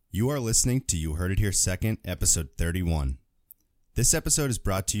You are listening to You Heard It Here Second, episode 31. This episode is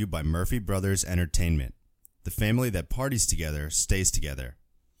brought to you by Murphy Brothers Entertainment, the family that parties together stays together.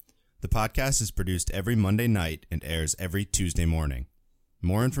 The podcast is produced every Monday night and airs every Tuesday morning.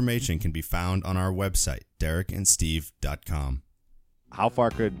 More information can be found on our website, derekandsteve.com. How far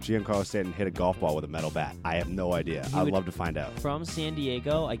could Giancarlo Stanton hit a golf ball with a metal bat? I have no idea. I'd love to find out. From San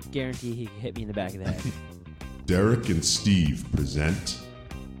Diego, I guarantee he could hit me in the back of the head. Derek and Steve present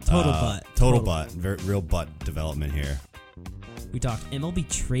Total butt. Total butt. Real butt development here. We talked MLB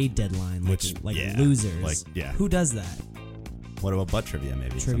trade deadline, Yeah, losers. yeah. Who does that? What about butt trivia,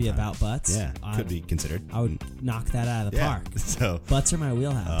 maybe? Trivia sometime? about butts? Yeah, could be considered. I would knock that out of the park. So, Butts are my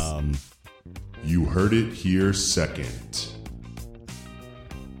wheelhouse. You Heard It Here Second.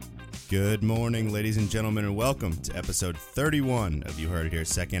 good morning, ladies and gentlemen, and welcome to episode 31 of You Heard It Here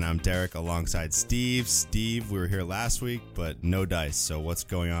Second. I'm Derek alongside Steve. Steve, we were here last week, but no dice. So what's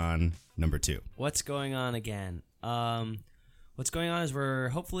going on, number two? What's going on again? What's going on is we're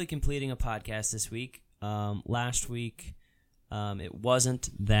hopefully completing a podcast this week. Last week, it wasn't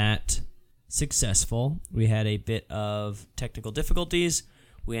that successful. We had a bit of technical difficulties.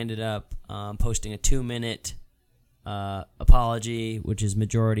 We ended up posting a 2-minute apology, which is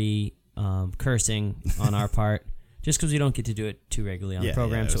majority cursing on our part, just because we don't get to do it too regularly on the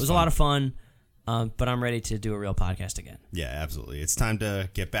program. So it was a lot of fun, but I'm ready to do a real podcast again. Yeah, absolutely. It's time to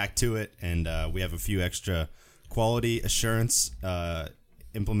get back to it, and we have a few extra quality assurance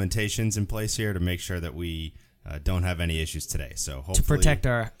implementations in place here to make sure that we don't have any issues today. So hopefully, To protect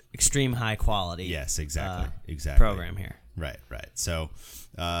our extreme high quality exactly. program here. Right. So,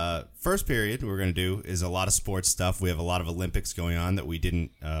 first period we're going to do is a lot of sports stuff. We have a lot of Olympics going on that we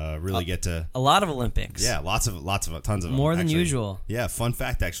didn't really get to. A lot of Olympics. Yeah, tons of tons of them. More than Actually, usual. Yeah, fun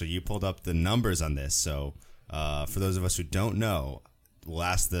fact, actually, you pulled up the numbers on this. So, for those of us who don't know, we'll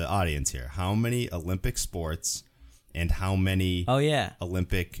ask the audience here, how many Olympic sports and how many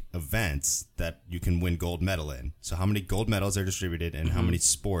Olympic events that you can win gold medal in. So how many gold medals are distributed and how many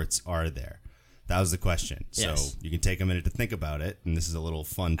sports are there? That was the question. Yes. So you can take a minute to think about it, and this is a little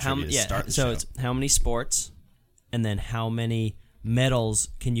fun trivia to start the so show. it's how many sports, and then how many medals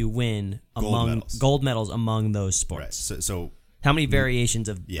can you win gold medals among those sports? Right. So how many variations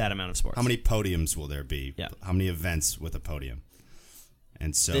of that amount of sports? how many podiums will there be? Yeah. How many events with a podium?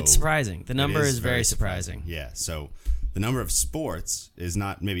 And so It's surprising. The number it is very surprising. Yeah. So the number of sports is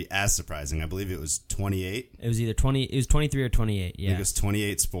not maybe as surprising. I believe it was 28. It was either 20. It was 23 or 28. I think Yeah. it was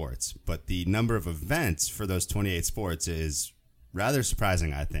 28 sports, but the number of events for those 28 sports is rather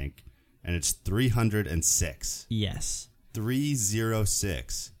surprising, I think, and it's 306. Yes.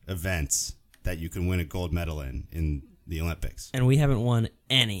 306 events that you can win a gold medal in the Olympics. And we haven't won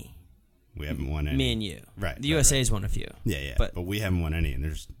any. We haven't won any. Me and you. Right. The USA's won a few. Yeah. But we haven't won any, and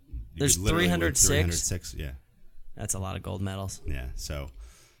there's literally 306? 306. Yeah. That's a lot of gold medals. Yeah, so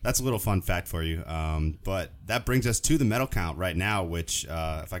that's a little fun fact for you. But that brings us to the medal count right now, which,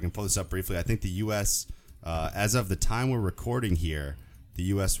 if I can pull this up briefly, I think the U.S., as of the time we're recording here, the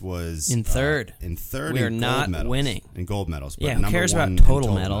U.S. was In third. In third We are in gold not medals. winning. In gold medals. But Yeah, who number cares one about in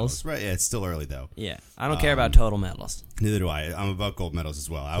total medals? Right, yeah, it's still early, though. Yeah. I don't care about total medals. Neither do I. I'm about gold medals as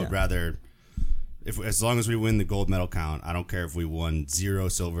well. I would rather, as long as we win the gold medal count, I don't care if we won 0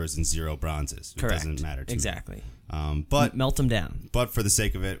 silvers and 0 bronzes. Correct. It doesn't matter to me. Exactly. But Melt them down. But for the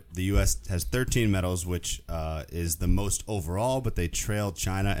sake of it, the U.S. has 13 medals, which is the most overall, but they trailed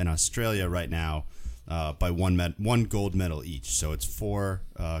China and Australia right now by one gold medal each. So it's 4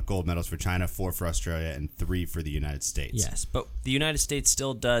 gold medals for China, 4 for Australia, and 3 for the United States. Yes, but the United States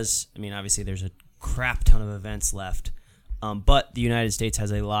still does. I mean, obviously, there's a crap ton of events left, but the United States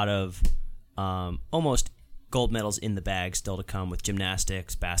has a lot of almost gold medals in the bag still to come with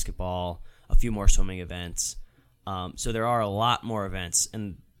gymnastics, basketball, a few more swimming events. So there are a lot more events,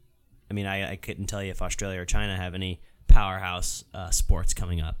 and I mean, I couldn't tell you if Australia or China have any powerhouse sports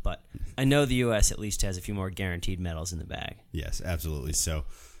coming up, but I know the U.S. at least has a few more guaranteed medals in the bag. Yes, absolutely. So,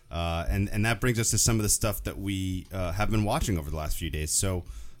 and that brings us to some of the stuff that we have been watching over the last few days. So,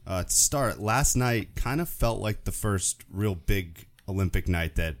 to start, last night kind of felt like the first real big Olympic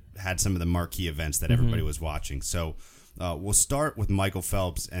night that had some of the marquee events that everybody was watching. So, we'll start with Michael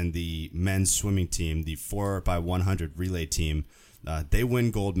Phelps and the men's swimming team, the 4x100 relay team. They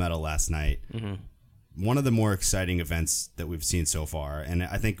win gold medal last night. One of the more exciting events that we've seen so far, and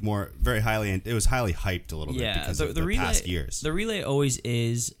I think it was highly hyped a little bit because of the relay, past years. The relay always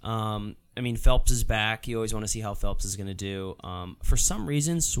is. I mean, Phelps is back. You always want to see how Phelps is going to do. For some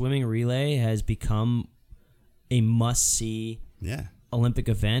reason, swimming relay has become a must-see Olympic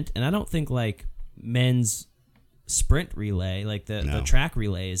event, and I don't think like men's sprint relay, like the track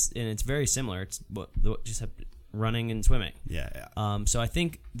relays, and it's very similar. It's just have running and swimming. Yeah. So I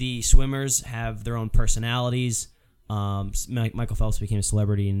think the swimmers have their own personalities. Michael Phelps became a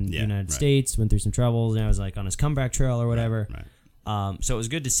celebrity in the United States, went through some troubles, and I was like on his comeback trail or whatever. Right. So it was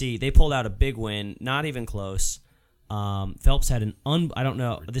good to see. They pulled out a big win, not even close. Phelps had an I don't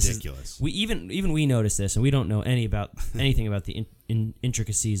know. Ridiculous. This is we noticed this, and we don't know anything about the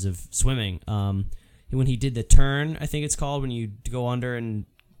intricacies of swimming. When he did the turn, I think it's called, when you go under and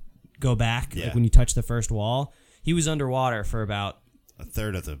go back, like when you touch the first wall, he was underwater for about a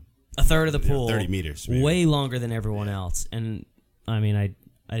third of the pool, 30 meters, maybe. Way longer than everyone else. And I mean, I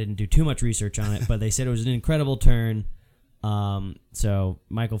didn't do too much research on it, but they said it was an incredible turn. So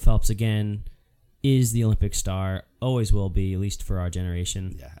Michael Phelps again is the Olympic star, always will be, at least for our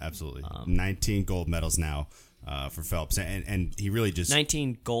generation. Yeah, absolutely. 19 gold medals now for Phelps, and he really just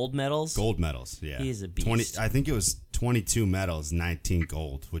 19 gold medals. Gold medals, yeah. He is a beast. I think it was 22 medals, 19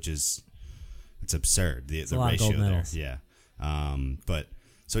 gold, which is it's absurd. The a lot ratio of gold there, medals. yeah. But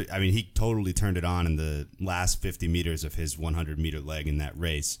so I mean, he totally turned it on in the last 50 meters of his 100-meter leg in that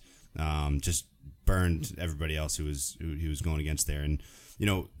race. Just burned everybody else who he was going against there, and you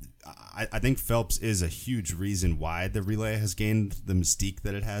know. I think Phelps is a huge reason why the relay has gained the mystique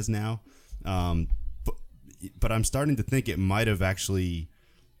that it has now. But I'm starting to think it might have actually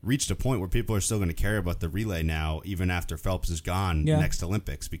reached a point where people are still going to care about the relay now, even after Phelps is gone next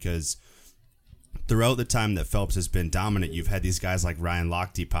Olympics, because throughout the time that Phelps has been dominant, you've had these guys like Ryan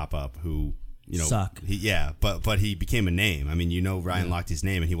Lochte pop up who, you know, suck. But he became a name. I mean, you know Ryan Lochte's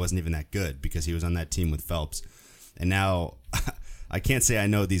name, and he wasn't even that good because he was on that team with Phelps. And now I can't say I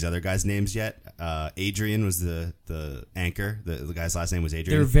know these other guys' names yet. Adrian was the anchor. The guy's last name was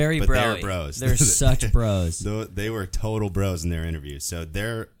Adrian. They're very they're bros. They're such bros. They were total bros in their interviews. So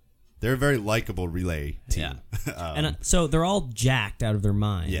they're a very likable relay team. Yeah. And so they're all jacked out of their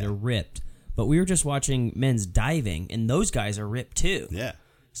mind. Yeah. They're ripped. But we were just watching men's diving, and those guys are ripped too. Yeah.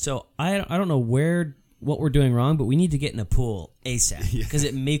 So I don't know what we're doing wrong, but we need to get in a pool ASAP because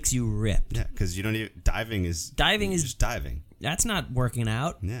it makes you ripped. Yeah, because you don't even diving is just diving. That's not working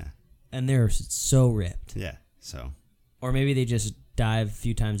out. Yeah. And they're so ripped. Yeah. So. Or maybe they just dive a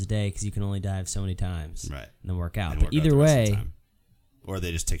few times a day because you can only dive so many times. Right. And then work out. And but work out either the rest of the way, time. Or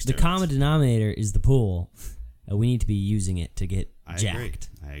they just take steroids. the common denominator is the pool. We need to be using it to get jacked.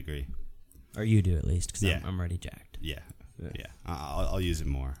 I agree. Or you do at least, because I'm already jacked. Yeah. I'll use it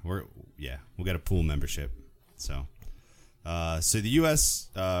more. We'll get a pool membership. So the U.S.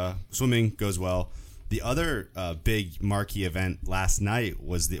 Swimming goes well. The other big marquee event last night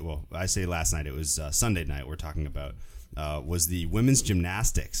was I say last night, it was Sunday night we're talking about, was the women's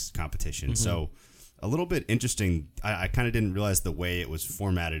gymnastics competition. Mm-hmm. So a little bit interesting. I kind of didn't realize the way it was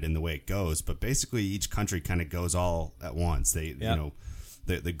formatted and the way it goes, but basically each country kind of goes all at once. They, you know,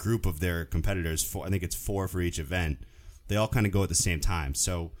 the group of their competitors, I think it's 4 for each event, they all kind of go at the same time.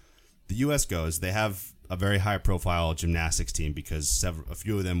 So the U.S. goes, they have a very high-profile gymnastics team because a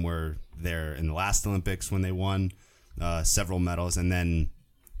few of them were there in the last Olympics when they won several medals, and then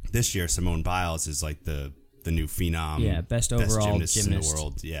this year Simone Biles is like the new phenom, best overall gymnast in the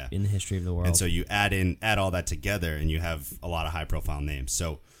world, in the history of the world. And so you add all that together, and you have a lot of high-profile names.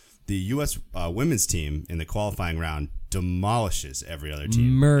 So the U.S. Women's team in the qualifying round demolishes every other team,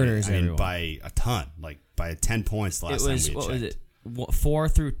 murders everyone by a ton, like by 10 points last time we checked. What was it?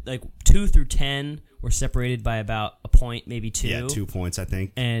 2 through 10 were separated by about a point, maybe 2. Yeah, 2 points, I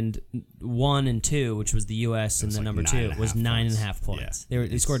think. And 1 and 2, which was the U.S. and the number 2, was 9.5 points. Yeah.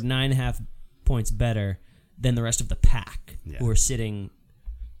 They scored 9.5 points better than the rest of the pack, who were sitting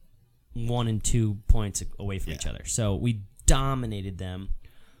 1 and 2 points away from each other. So we dominated them.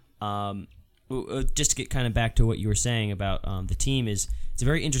 Just to get kind of back to what you were saying about the team, it's a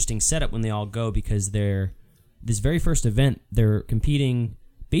very interesting setup when they all go, because this very first event, they're competing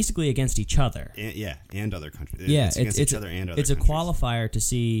basically against each other. And other countries. Yeah, it's against each other and other countries. It's a qualifier to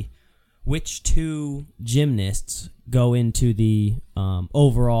see which 2 gymnasts go into the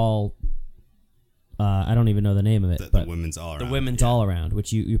overall. I don't even know the name of it, but the women's all around. The women's all around,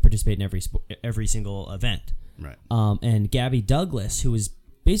 which you participate in every single event. Right. And Gabby Douglas, who was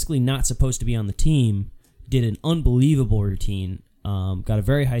basically not supposed to be on the team, did an unbelievable routine. Got a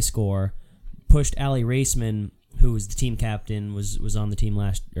very high score. Pushed Allie Raceman, who was the team captain, was on the team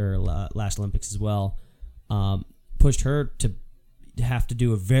last Olympics as well. Pushed her to have to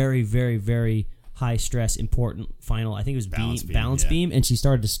do a very, very, very high stress, important final. I think it was balance beam, and she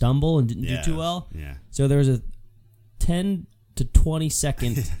started to stumble and didn't do too well. Yeah. So there was a 10 to 20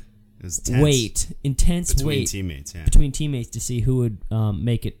 second intense between wait teammates. Yeah. Between teammates to see who would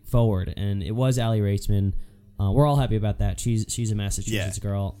make it forward, and it was Allie Raceman. we're all happy about that. She's a Massachusetts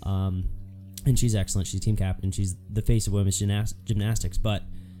girl, and she's excellent. She's team captain. She's the face of women's gymnastics. But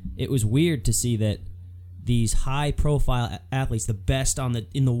it was weird to see that these high-profile athletes, the best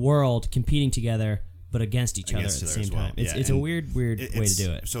in the world, competing together, but against each other at the same time. It's a weird way to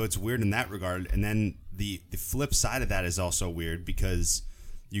do it. So it's weird in that regard. And then the flip side of that is also weird because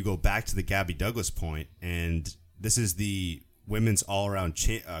you go back to the Gabby Douglas point, and this is the women's all-around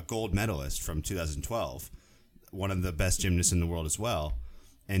gold medalist from 2012, one of the best gymnasts in the world as well.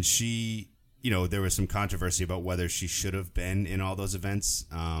 And she, there was some controversy about whether she should have been in all those events.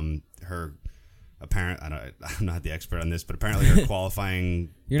 Her apparent, I'm not the expert on this, but apparently her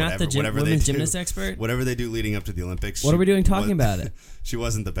qualifying. You're not the women's gymnast expert? Whatever they do leading up to the Olympics. What are we doing talking about it? She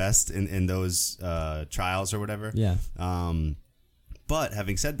wasn't the best in those trials or whatever. Yeah. But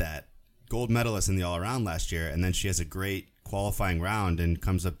having said that, gold medalist in the all-around last year, and then she has a great qualifying round and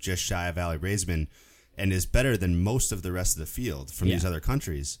comes up just shy of Allie Raisman and is better than most of the rest of the field from these other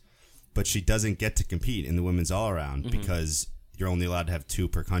countries. But she doesn't get to compete in the women's all-around because you're only allowed to have 2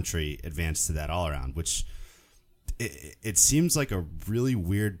 per country advance to that all-around, which it seems like a really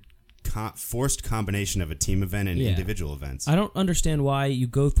weird forced combination of a team event and individual events. I don't understand why you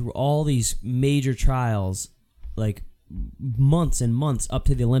go through all these major trials, like months and months up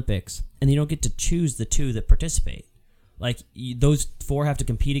to the Olympics, and you don't get to choose the 2 that participate. Like those 4 have to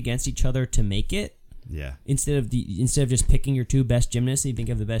compete against each other to make it. Yeah. Instead of just picking your 2 best gymnasts that you think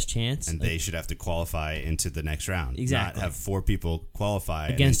have the best chance, and they should have to qualify into the next round. Exactly. Not have 4 people qualify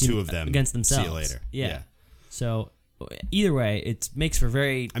against and then 2 of them against themselves. See you later. Yeah. So either way, it makes for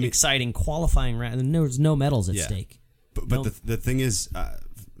very exciting qualifying round. And there was no medals at stake. But the thing is,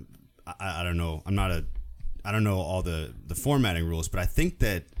 I don't know. I don't know all the formatting rules, but I think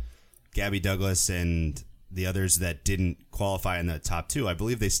that Gabby Douglas and the others that didn't qualify in the top 2, I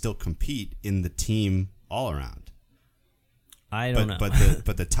believe they still compete in the team all around. I don't know.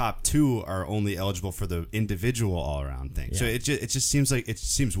 But the top 2 are only eligible for the individual all around thing. Yeah. So it just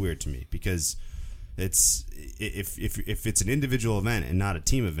seems weird to me because it's if it's an individual event and not a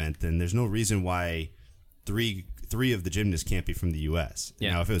team event, then there's no reason why three of the gymnasts can't be from the U.S.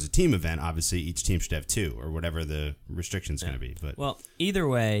 Yeah. Now, if it was a team event, obviously each team should have 2 or whatever the restriction's going to be. But either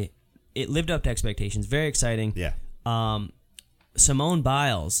way, it lived up to expectations. Very exciting. Yeah. Simone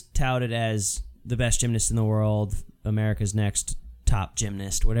Biles, touted as the best gymnast in the world, America's next top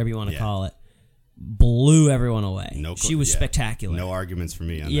gymnast, whatever you want to call it, blew everyone away. She was spectacular. No arguments for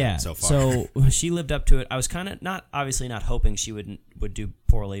me on that so far. So she lived up to it. I was kind of not hoping she would do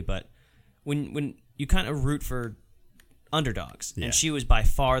poorly, but when you kind of root for underdogs, and she was by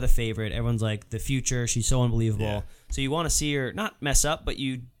far the favorite. Everyone's like the future. She's so unbelievable. Yeah. So you want to see her not mess up, but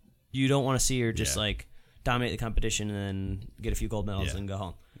you don't want to see her just like dominate the competition and then get a few gold medals and go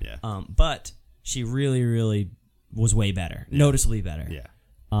home. Yeah. But she really, really was way better, noticeably better. Yeah.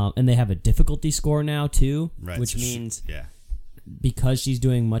 And they have a difficulty score now too, Right. which So means yeah. because she's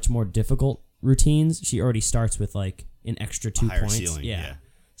doing much more difficult routines, she already starts with like an extra 2 higher points. ceiling, yeah.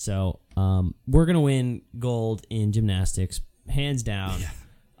 So we're gonna win gold in gymnastics, hands down.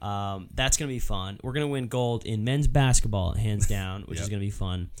 Yeah. That's going to be fun. We're going to win gold in men's basketball, hands down, which is going to be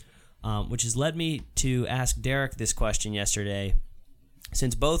fun. Which has led me to ask Derek this question yesterday.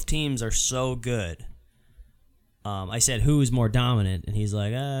 Since both teams are so good, I said, who is more dominant? And he's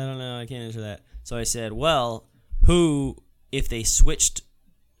like, I don't know, I can't answer that. So I said, well, who, if they switched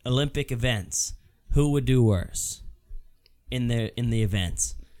Olympic events, who would do worse in the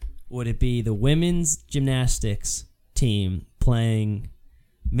events? Would it be the women's gymnastics team playing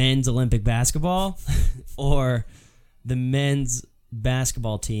men's Olympic basketball or the men's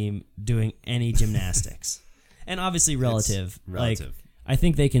basketball team doing any gymnastics? And obviously relative. Relative. Like, I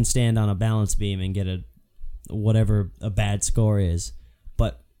think they can stand on a balance beam and get whatever a bad score is.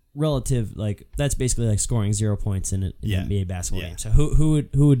 But relative, like, that's basically like scoring 0 points in an NBA basketball game. So who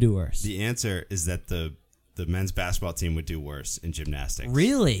would do worse? The answer is that the men's basketball team would do worse in gymnastics.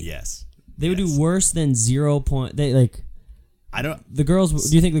 Really? Yes. They would do worse than 0 point. They like. I don't. The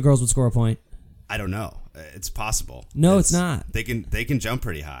girls. Do you think the girls would score a point? I don't know. It's possible. No, it's not. They can jump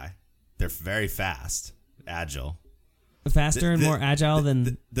pretty high. They're very fast, agile. Faster and more agile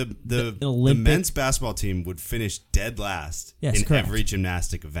than the Olympic. men's basketball team would finish dead last in correct. every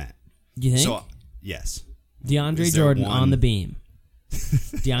gymnastic event. You think? So yes, DeAndre Is there Jordan one- on the beam.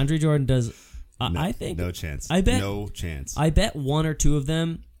 DeAndre Jordan does. I think no chance. I bet no chance. I bet 1 or 2 of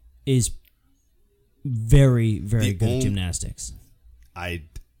them is very, very good at gymnastics.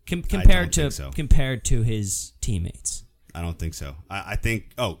 Compared to think so. compared to his teammates. I don't think so. I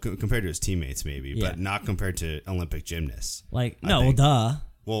think compared to his teammates maybe, Yeah. but not compared to Olympic gymnasts. Like I no, think- duh.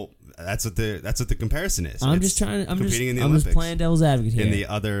 Well, that's what the comparison is. I'm It's just trying. I'm competing in the just Olympics playing devil's advocate here. in the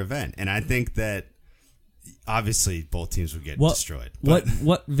other event, and I think that obviously both teams would get destroyed. But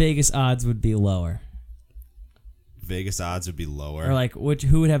What Vegas odds would be lower? Vegas odds would be lower. Or like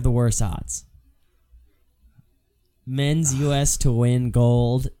who would have the worst odds? Men's U.S. to win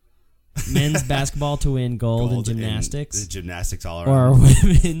gold, men's basketball to win gold in gymnastics, gymnastics all or around,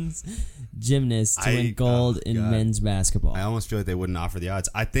 women's gymnasts to win gold in God. men's basketball. I almost feel like they wouldn't offer the odds.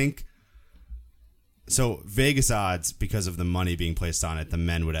 I think so. Vegas odds, because of the money being placed on it, the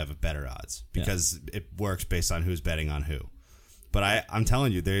men would have better odds because it works based on who's betting on who. But I'm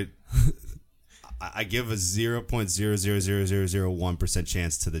telling you, I give a 0.00001%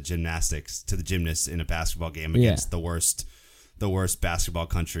 chance to the gymnasts in a basketball game against the worst basketball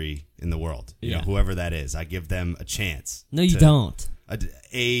country in the world. You know, whoever that is, I give them a chance. No, you don't.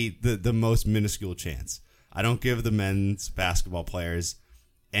 The most minuscule chance. I don't give the men's basketball players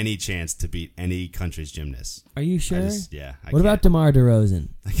any chance to beat any country's gymnasts. Are you sure? What about DeMar DeRozan?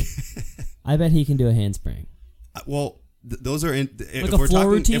 I bet he can do a handspring. Those are like a floor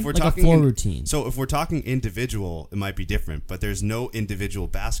routine. Routine. So if we're talking individual, it might be different. But there's no individual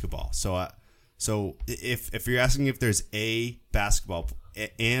basketball. So if you're asking if there's an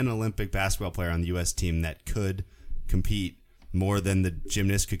Olympic basketball player on the U.S. team that could compete more than the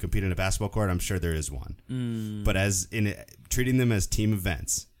gymnast could compete in a basketball court, I'm sure there is one. But treating them as team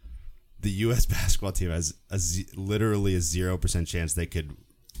events, the U.S. basketball team has literally a 0% chance they could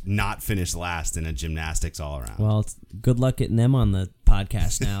not finish last in a gymnastics all around. Well, good luck getting them on the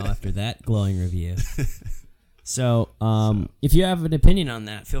podcast now after that glowing review. So, if you have an opinion on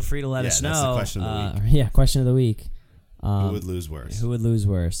that, feel free to let us know. That's the question of the week. Question of the week. Who would lose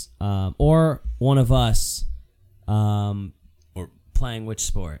worse? Or one of us or playing which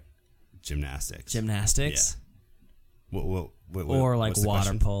sport? Gymnastics. Yeah. What, or like water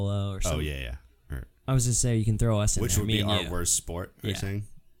question? Polo or something. Oh, yeah. I was just saying you can throw us in which there. Would be our worst sport, are you saying?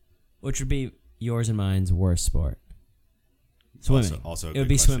 Which would be yours and mine's worst sport? Swimming. Also it would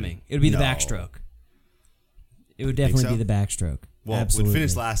be question. Swimming. It would be the backstroke. It would definitely be the backstroke. Well, absolutely. we'd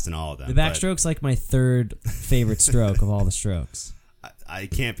finish last in all of them. The backstroke's like my third favorite stroke of all the strokes. I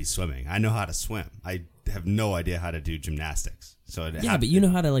can't be swimming. I know how to swim. I have no idea how to do gymnastics. But you know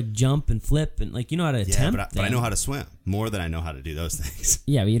how to like jump and flip and like you know how to attempt. But I know how to swim more than I know how to do those things.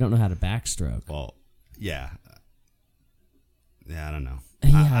 Yeah, but you don't know how to backstroke. Well, yeah, I don't know.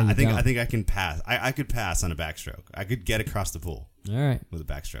 I think I can pass. I could pass on a backstroke. I could get across the pool. All right, with a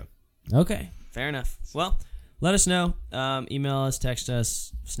backstroke. Okay, fair enough. Well, let us know. Email us, text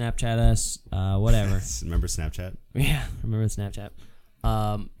us, Snapchat us, whatever. Remember Snapchat? Yeah, remember Snapchat.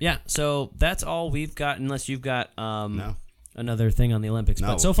 So that's all we've got. Unless you've got another thing on the Olympics.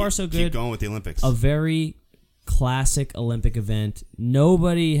 But so far, so good. Keep going with the Olympics. A very classic Olympic event.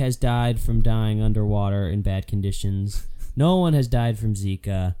 Nobody has died from dying underwater in bad conditions. No one has died from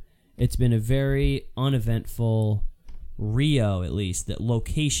Zika. It's been a very uneventful Rio, at least. That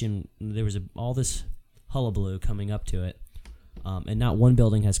location, there was all this hullabaloo coming up to it, and not one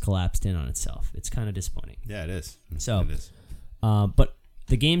building has collapsed in on itself. It's kind of disappointing. Yeah, it is. So, it is. But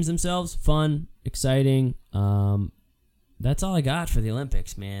the games themselves, fun, exciting. That's all I got for the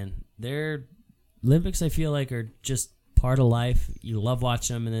Olympics, man. Olympics, I feel like, are just part of life. You love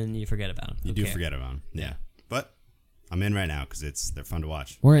watching them, and then you forget about them. You do forget about them, yeah. But I'm in right now because they're fun to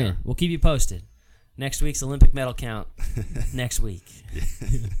watch. We're in. We'll keep you posted. Next week's Olympic medal count. Next week.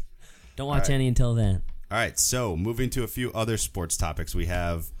 Don't watch any until then. All right, so moving to a few other sports topics. We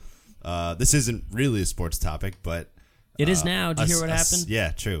have, this isn't really a sports topic, but... It is now. Did you hear what happened?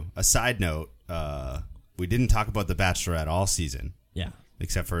 Yeah, true. A side note, we didn't talk about The Bachelorette all season. Yeah.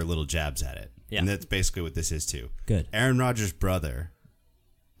 Except for little jabs at it. Yeah. And that's basically what this is, too. Good. Aaron Rodgers' brother,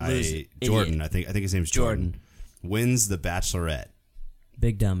 Jordan, I think his name's Jordan, wins The Bachelorette.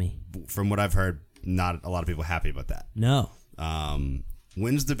 Big dummy. From what I've heard, not a lot of people happy about that. No.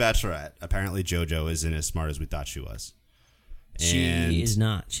 Wins The Bachelorette. Apparently JoJo isn't as smart as we thought she was. She is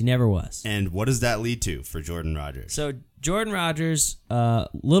not. She never was. And what does that lead to for Jordan Rodgers? So Jordan Rodgers,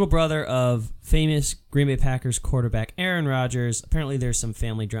 little brother of famous Green Bay Packers quarterback Aaron Rodgers. Apparently there's some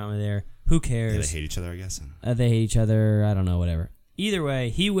family drama there. Who cares? Yeah, they hate each other, I guess. They hate each other. I don't know, whatever. Either way,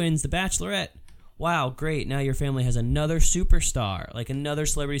 he wins The Bachelorette. Wow, great. Now your family has another superstar, like another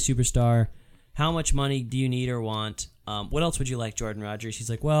celebrity superstar. How much money do you need or want? What else would you like, Jordan Rodgers? He's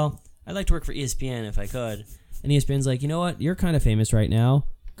like, well, I'd like to work for ESPN if I could. And ESPN's like, you know what? You're kind of famous right now.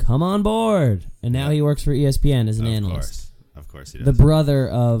 Come on board. And now he works for ESPN as an analyst. Of course he does. The brother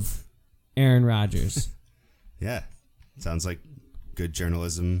of Aaron Rodgers. Yeah. Sounds like good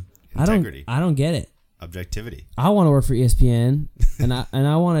journalism integrity. I don't get it. objectivity. I want to work for ESPN, and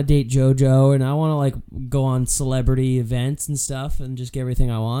I want to date JoJo, and I want to like go on celebrity events and stuff, and just get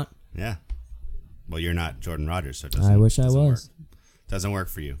everything I want. Yeah. Well, you're not Jordan Rogers, so it doesn't. I wish I was. Work. Doesn't work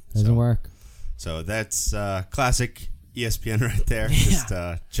for you. Doesn't work. So that's classic ESPN right there. Just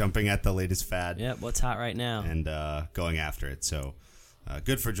jumping at the latest fad. Yep. What's hot right now? And going after it. So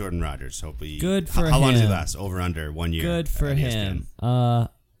good for Jordan Rogers. Hopefully. Good for him. How long does he last? Over under 1 year. Good for at him. ESPN?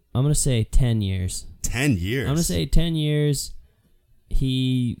 I'm gonna say 10 years. 10 years. I'm gonna say 10 years.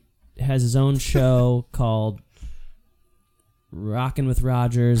 He has his own show called Rockin' with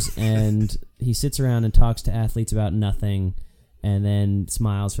Rogers, and he sits around and talks to athletes about nothing, and then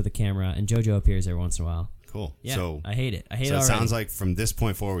smiles for the camera. And JoJo appears every once in a while. Cool. Yeah, So I hate it. I hate it So it already. sounds like from this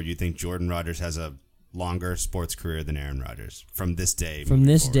point forward, you think Jordan Rogers has a longer sports career than Aaron Rodgers from this day. From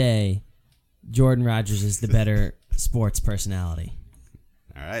moving this forward. day, Jordan Rogers is the better sports personality.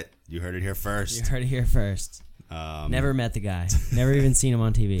 All right, you heard it here first. You heard it here first. Never met the guy. Never even seen him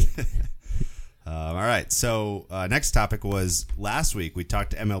on TV. All right, so next topic was last week we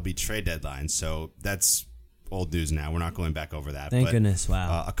talked to MLB trade deadline, so that's old news now. We're not going back over that. Thank goodness.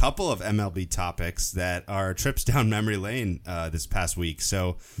 Wow. A couple of MLB topics that are trips down memory lane this past week.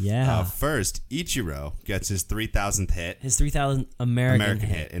 So Yeah. First, Ichiro gets his 3,000th hit. His 3,000 American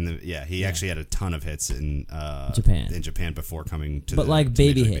hit. He actually had a ton of hits in Japan. In Japan before coming to But the, like to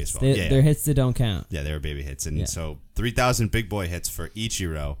baby Major League hits. Baseball. They're hits that don't count. Yeah, they were baby hits, and Yeah. so 3,000 big boy hits for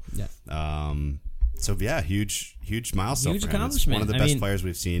Ichiro. Yeah. So yeah, huge milestone. Huge for him. It's accomplishment. one of the I best mean, players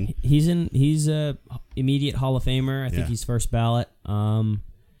we've seen. He's a immediate Hall of Famer. I think Yeah. he's first ballot.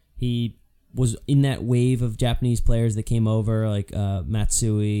 He was in that wave of Japanese players that came over, like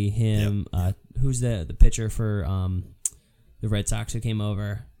Matsui, him. Who's the pitcher for the Red Sox who came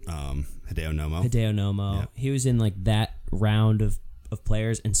over? Hideo Nomo. Hideo Nomo. Yeah. He was in like that round of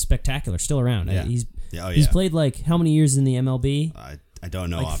players, and spectacular, still around. Yeah. He's Yeah, he's played like how many years in the MLB? I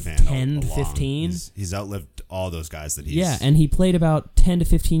don't know Like offhand. 10, how long. 15? He's outlived all those guys that he's. Yeah, and he played about 10 to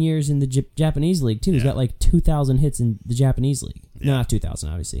 15 years in the Japanese league, too. He's Yeah. got like 2,000 hits in the Japanese league. Yeah. No, not 2,000,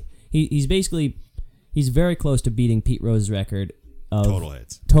 obviously. He's very close to beating Pete Rose's record of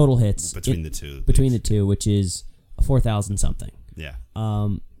total hits between the two. the two, which is 4,000 something. Yeah.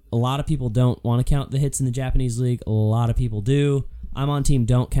 A lot of people don't want to count the hits in the Japanese league. A lot of people do. I'm on team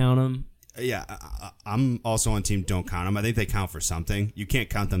don't count them. Yeah, I'm also on team don't count them. I think they count for something. You can't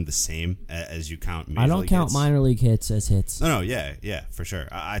count them the same as you count major I don't league count hits. minor league hits as hits. No, yeah, for sure.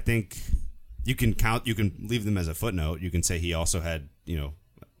 I think you can leave them as a footnote. You can say he also had,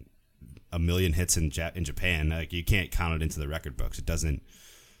 1 million hits in Japan. Like, you can't count it into the record books. It doesn't.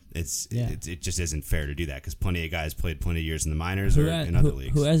 It just isn't fair to do that because plenty of guys played plenty of years in the minors or in other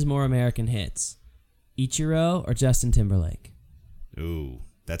leagues. Who has more American hits, Ichiro or Justin Timberlake? Ooh,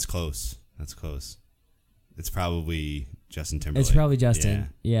 that's close. It's probably Justin Timberlake. It's probably Justin.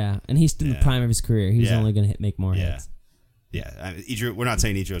 Yeah. And he's in the prime of his career. He's only going to make more hits. Yeah. Ichiro, we're not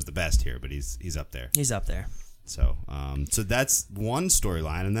saying Ichiro's the best here, but he's up there. He's up there. So that's one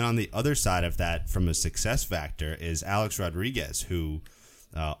storyline, and then on the other side of that, from a success factor, is Alex Rodriguez, who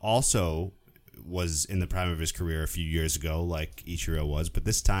also was in the prime of his career a few years ago, like Ichiro was, but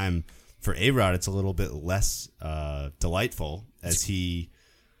this time for A-Rod, it's a little bit less delightful, as he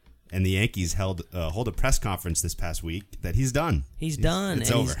and the Yankees hold a press conference this past week that he's done. He's done.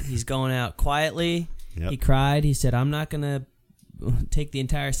 It's and over. He's going out quietly. Yep. He cried. He said, I'm not going to take the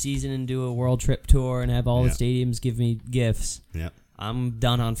entire season and do a world trip tour and have all the stadiums give me gifts. Yep. I'm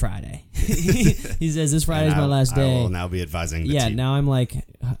done on Friday. He says, this Friday's my last day. I will now be advising the team. Now I'm like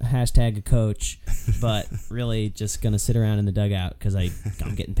hashtag a coach, but really just going to sit around in the dugout because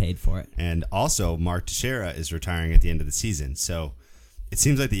I'm getting paid for it. And also, Mark Teixeira is retiring at the end of the season. So it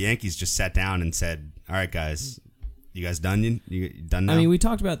seems like the Yankees just sat down and said, all right, guys, you guys done? You done now? I mean, we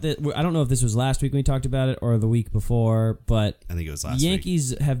talked about this. I don't know if this was last week when we talked about it or the week before, but I think it was last week.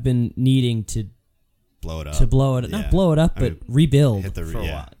 Yankees have been needing to blow it up. Not blow it up, but rebuild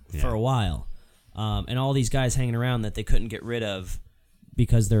for a while. And all these guys hanging around that they couldn't get rid of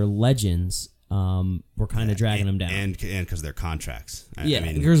because they're legends were kind of dragging them down. And because their contracts.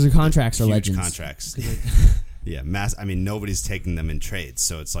 Because their contracts are legends. Contracts. Yeah, nobody's taking them in trades.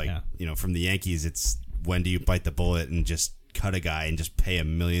 So it's like, from the Yankees, it's when do you bite the bullet and just cut a guy and just pay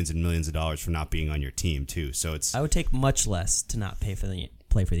him millions and millions of dollars for not being on your team, too. So it's... I would take much less to not play for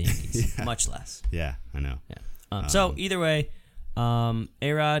the Yankees. Much less. Yeah, I know. Yeah. So either way,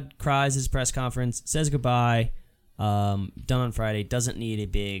 A-Rod cries his press conference, says goodbye, done on Friday, doesn't need a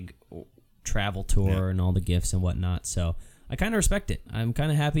big travel tour and all the gifts and whatnot. So I kind of respect it. I'm kind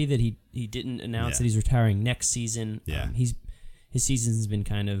of happy that he didn't announce that he's retiring next season. Yeah. his season's been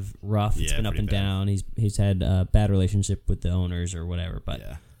kind of rough. It's Yeah, been up pretty and bad. down. He's had a bad relationship with the owners or whatever. But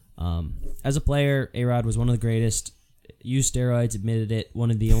as a player, A-Rod was one of the greatest. Used steroids, admitted it.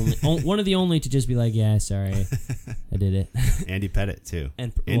 One of the only, one of the only to just be like, yeah, sorry, I did it. Andy Pettit too.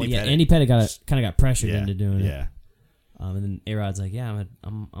 And Andy Pettit. Andy Pettit got pressured into doing it. Yeah. And then A-Rod's like, yeah,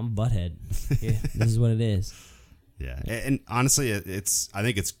 I'm a butthead. Yeah, this is what it is. Yeah, and honestly, I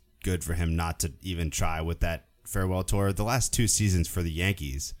think it's good for him not to even try with that farewell tour. The last 2 seasons for the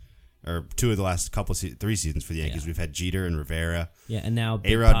Yankees, or 2 of the last 3 seasons for the Yankees, we've had Jeter and Rivera. Yeah, and now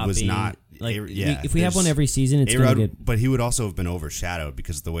Big A-Rod Papi, was not. like. Yeah, if we have one every season, it's gonna get. But he would also have been overshadowed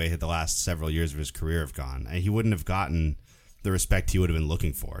because of the way the last several years of his career have gone. And he wouldn't have gotten the respect he would have been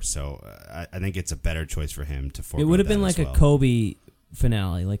looking for. So I think it's a better choice for him to forego. It would have that been as like well. a Kobe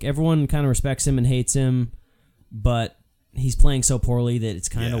finale. Like everyone kind of respects him and hates him, but he's playing so poorly that it's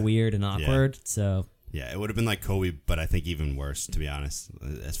kind of weird and awkward. So yeah, it would have been like Kobe, but I think even worse, to be honest,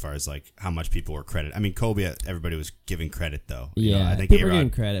 as far as like how much people were credit. I mean, Kobe, everybody was giving credit though. You know, I think people are A-Rod, giving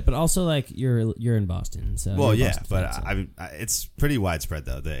credit, but also like you're in Boston, so well, you're a yeah, Boston but fan, so. it's pretty widespread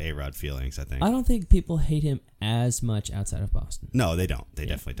though, the A-Rod feelings. I think. I don't think people hate him as much outside of Boston. No, they don't. They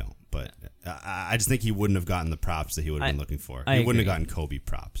definitely don't. But I just think he wouldn't have gotten the props that he would have been looking for. He wouldn't have gotten Kobe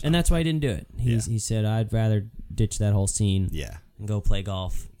props, and that's why he didn't do it. He said, "I'd rather ditch that whole scene, and go play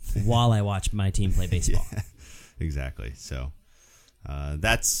golf while I watch my team play baseball." Exactly. So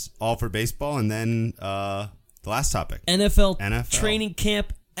that's all for baseball, and then the last topic: NFL training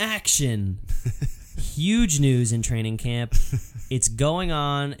camp action. Huge news in training camp. It's going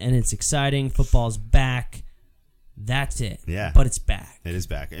on, and it's exciting. Football's back. That's it. Yeah. But it's back. It is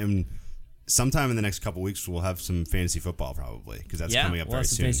back. And sometime in the next couple weeks, we'll have some fantasy football probably, because that's coming up very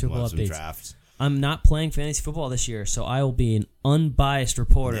soon. We'll have some drafts. I'm not playing fantasy football this year, so I will be an unbiased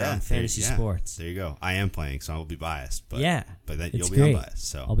reporter on fantasy sports. There you go. I am playing, so I will be biased. But, but then you'll be great. unbiased.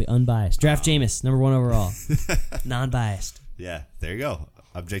 So I'll be unbiased. Draft Jameis, number 1 overall. Non-biased. Yeah, there you go.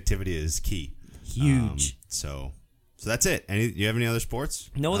 Objectivity is key. Huge. So that's it. Do you have any other sports?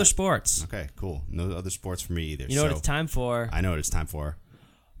 No other sports. Okay, cool. No other sports for me either. You know what it's time for? I know what it's time for.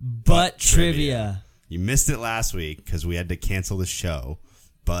 Butt trivia. You missed it last week because we had to cancel the show.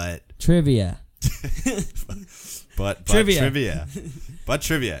 But trivia. But trivia. Butt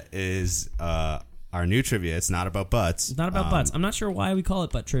trivia is our new trivia. It's not about butts. It's not about butts. I'm not sure why we call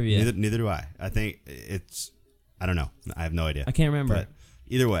it butt trivia. Neither do I. I think I don't know. I have no idea. I can't remember. But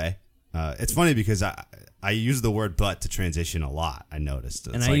either way, it's funny because I use the word butt to transition a lot. I noticed.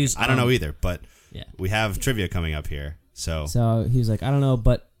 It's I don't know either, but we have trivia coming up here. So he was like, I don't know,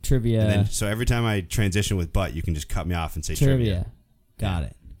 but trivia. And then, so every time I transition with butt, you can just cut me off and say trivia. Got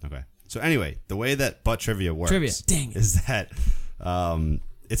it. Okay. So anyway, the way that butt trivia works is that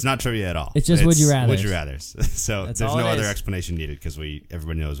it's not trivia at all. It's just would you rather. Would you rathers. So That's there's all no it other is. explanation needed because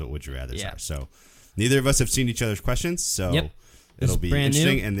everybody knows what would you rathers are. So neither of us have seen each other's questions, so it'll be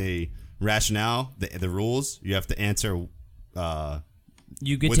interesting. New. And the rationale, the rules, you have to answer.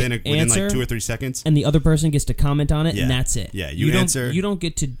 You get within to answer, like 2 or 3 seconds, and the other person gets to comment on it, and that's it. Yeah, you answer. You don't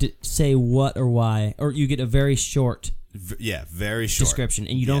get to say what or why, or you get a very short. Very short description,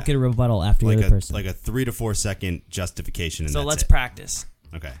 and you don't get a rebuttal after the other person. Like a 3 to 4 second justification. And so that's let's it. practice.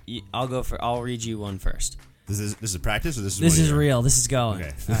 Okay, I'll read you one first. This is practice, or this is real. This is going.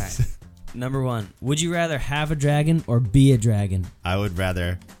 Okay. All right. Number 1: would you rather have a dragon or be a dragon? I would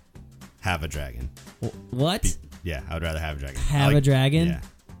rather have a dragon. What? I would rather have a dragon. Have a dragon? Yeah.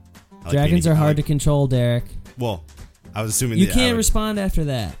 Dragons are hard to control, Derek. Well, I was assuming you can't respond after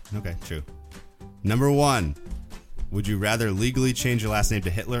that. Okay, true. Number 1. Would you rather legally change your last name to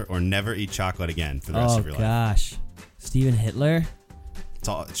Hitler or never eat chocolate again for the rest of your life? Oh, gosh. Stephen Hitler?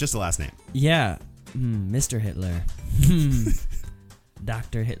 It's just a last name. Yeah. Mr. Hitler.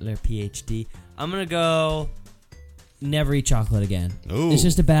 Dr. Hitler, PhD. I'm going to go never eat chocolate again. Ooh. It's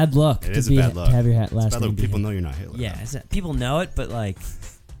just a bad look. It is a bad look. To have your last name People know you're not Hitler. Yeah, people know it, but like,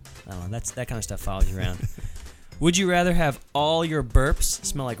 I don't know. That kind of stuff follows you around. Would you rather have all your burps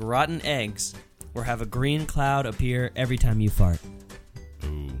smell like rotten eggs or have a green cloud appear every time you fart?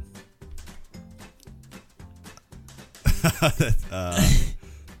 Ooh. The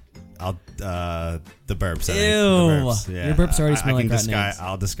burps. I think. The burps. Yeah. Your burps already smell like rotten eggs.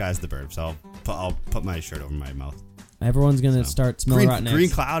 I'll disguise the burps. I'll put my shirt over my mouth. Everyone's gonna start smelling rotten eggs. Green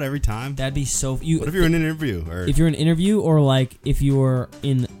cloud every time. That'd be so. What if you're in an interview? Or if you're in an interview, or like if you're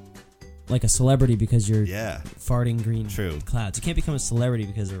in like a celebrity because you're farting green clouds. You can't become a celebrity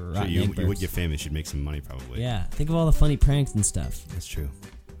because of rotten egg burps. You would get famous. You'd make some money probably. Yeah. Think of all the funny pranks and stuff. That's true.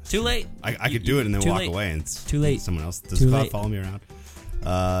 Too late. I could do it and then walk away and too late. Someone else does the cloud follow me around.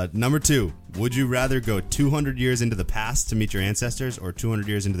 Number 2, would you rather go 200 years into the past to meet your ancestors or 200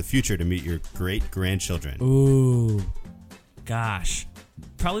 years into the future to meet your great-grandchildren? Ooh, gosh.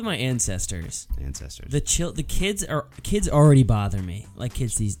 Probably my ancestors. The kids already bother me. Like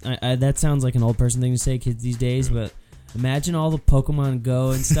kids these. That sounds like an old person thing to say. Kids these days, but imagine all the Pokemon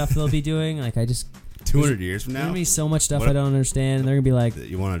Go and stuff they'll be doing. Like 200 years from now, there's gonna be so much stuff I don't understand, and they're gonna be like,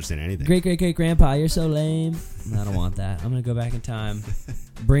 you won't understand anything. Great grandpa, you're so lame. I don't want that. I'm gonna go back in time,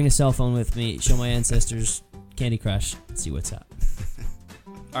 bring a cell phone with me, show my ancestors Candy Crush, see what's up.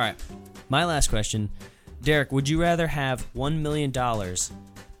 All right, my last question. Derek, would you rather have $1 million,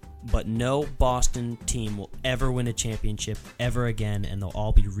 but no Boston team will ever win a championship ever again, and they'll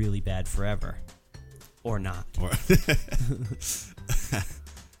all be really bad forever, or not?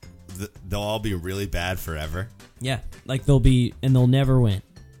 They'll all be really bad forever? Yeah, like they'll never win,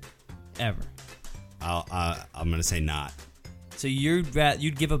 ever. I'm gonna say not. So you'd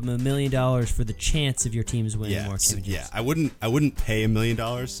give up $1 million for the chance of your teams winning more championships? Yeah, I wouldn't pay $1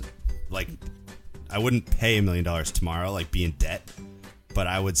 million. Like, I wouldn't pay $1 million tomorrow, like be in debt, but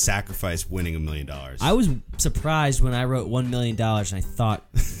I would sacrifice winning $1 million. I was surprised when I wrote $1 million and I thought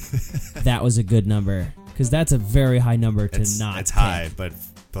that was a good number, because that's a very high number to not It's pay. high, but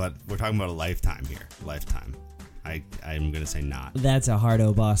we're talking about a lifetime here. Lifetime. I'm going to say not. That's a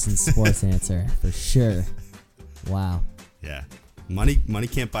hard-o Boston sports answer for sure. Wow. Yeah. Money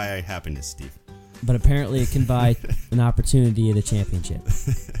can't buy happiness, Steve. But apparently it can buy an opportunity at a championship.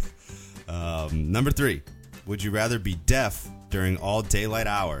 Number 3. Would you rather be deaf during all daylight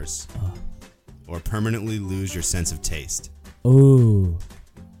hours or permanently lose your sense of taste? Ooh.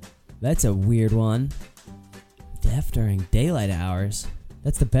 That's a weird one. Deaf during daylight hours?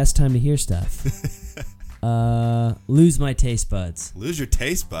 That's the best time to hear stuff. Lose my taste buds. Lose your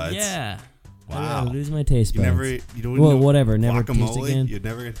taste buds? Yeah. Wow. Lose my taste buds. You don't well, know whatever. Never taste guacamole? again. You'd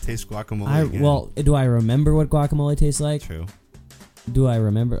never get to taste guacamole again. Well, do I remember what guacamole tastes like? True. Do I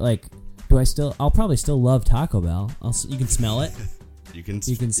remember? Like, do I still? I'll probably still love Taco Bell. You can smell it. You can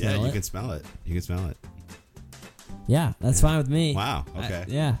smell it. You can smell it. You can smell it. Yeah, that's fine with me. Wow. Okay.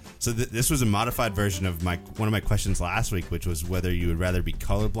 Yeah. So this was a modified version of one of my questions last week, which was whether you would rather be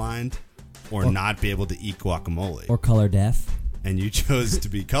colorblind or not be able to eat guacamole. Or color deaf. And you chose to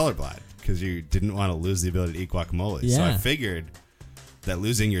be colorblind because you didn't want to lose the ability to eat guacamole. Yeah. So I figured that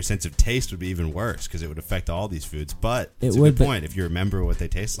losing your sense of taste would be even worse because it would affect all these foods. But it's a good point. If you remember what they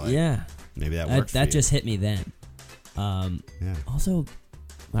taste like, yeah, maybe that works. That just hit me then. Yeah. Also,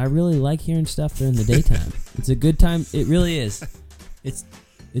 I really like hearing stuff during the daytime. It's a good time. It really is. It's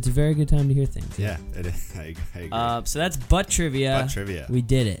a very good time to hear things. Yeah, it is. I agree. So that's butt trivia. Butt trivia. We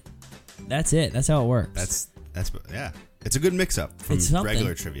did it. That's it. That's how it works. That's yeah. It's a good mix-up from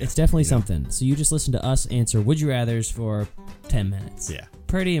regular trivia. It's definitely something. So you just listen to us answer Would You Rathers for 10 minutes. Yeah.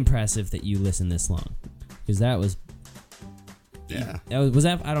 Pretty impressive that you listened this long. Because that was... Yeah. Was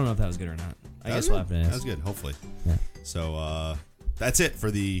that... I don't know if that was good or not. I guess we'll have to ask. That was good, hopefully. Yeah. So, that's it for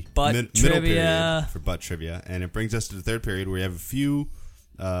the middle period for butt trivia. And it brings us to the third period where we have a few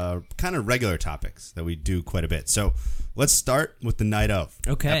kind of regular topics that we do quite a bit. So let's start with the night of.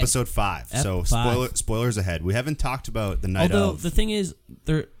 Okay. Episode 5. So spoilers ahead. We haven't talked about the night of. Although the thing is,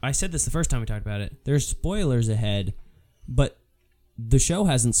 I said this the first time we talked about it. There's spoilers ahead, but the show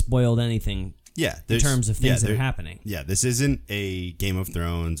hasn't spoiled anything. Yeah, in terms of things that are happening. Yeah, this isn't a Game of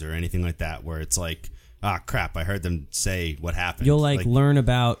Thrones or anything like that where it's like, crap, I heard them say what happened. You'll learn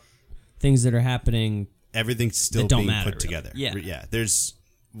about things that are happening. Everything's still being put together. Yeah. Yeah. There's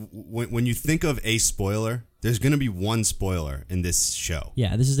when you think of a spoiler, there's going to be one spoiler in this show.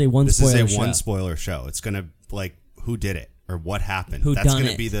 Yeah, this is a one spoiler show. It's going to who did it or what happened. That's going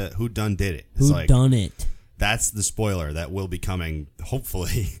to be the who done did it. It's who done it. That's the spoiler that will be coming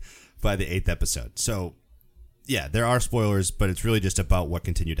hopefully by the 8th episode. So, yeah, there are spoilers, but it's really just about what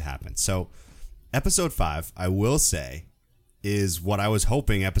continued to happen. So, episode 5, I will say, is what I was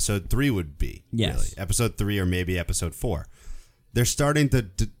hoping episode 3 would be. Yes. Really. Episode 3 or maybe episode 4. They're starting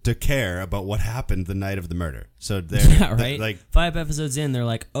to care about what happened the night of the murder. So they're right. 5 episodes in, they're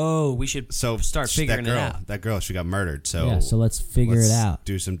like, "Oh, we should start figuring it out." That girl, she got murdered. So so let's figure it out.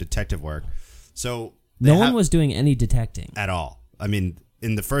 Do some detective work. So no one was doing any detecting at all. I mean,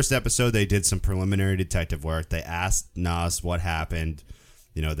 in the first episode, they did some preliminary detective work. They asked Nas what happened.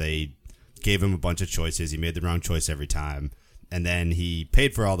 They gave him a bunch of choices. He made the wrong choice every time. And then he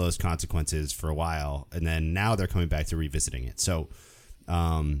paid for all those consequences for a while. And then now they're coming back to revisiting it. So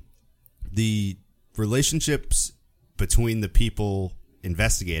the relationships between the people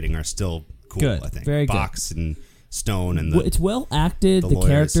investigating are still cool, good. I think. Very Box and Stone. And it's well acted. The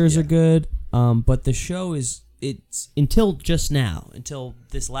characters are good. But the show is it's until just now, until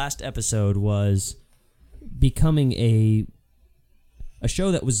this last episode was becoming a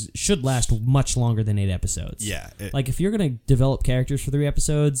show that should last much longer than 8 episodes. Yeah. Like if you're going to develop characters for 3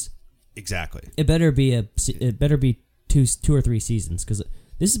 episodes, exactly. it better be two or 3 seasons, because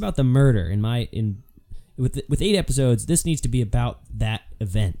this is about the murder. With 8 episodes, this needs to be about that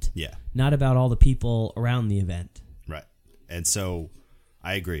event. Yeah. Not about all the people around the event. Right. And so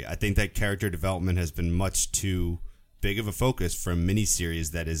I agree. I think that character development has been much too big of a focus for a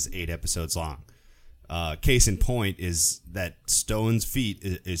miniseries that is 8 episodes long. Case in point is that Stone's feat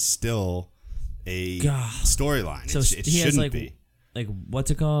is still a storyline. So it he has shouldn't be. Like,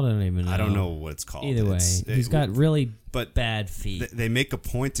 what's it called? I don't even know. I don't know what it's called. Either way, he's got really bad feet. They make a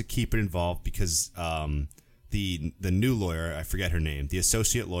point to keep it involved because the new lawyer, I forget her name, the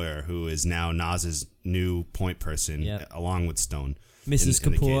associate lawyer who is now Naz's new point person, along with Stone. Mrs.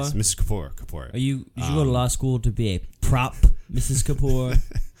 Kapoor. Mrs. Kapoor. You should go to law school to be a prop, Mrs. Kapoor.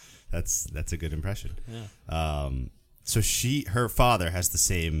 That's a good impression. Yeah. So her father has the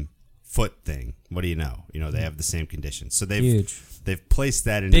same foot thing. What do you know? They have the same condition. So they've placed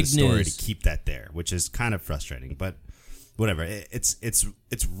that into the story to keep that there, which is kind of frustrating, but whatever. It's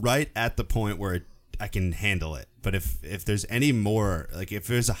right at the point where I can handle it. But if there's any more, like if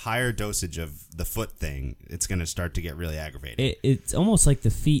there's a higher dosage of the foot thing, it's going to start to get really aggravating. It's almost like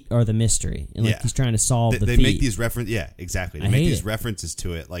the feet are the mystery, and like he's trying to solve the feet. They make these references. Yeah, exactly. They make these references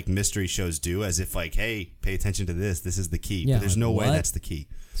to it, like mystery shows do, as if like, hey, pay attention to this. This is the key. Yeah, but there's no way what? that's the key.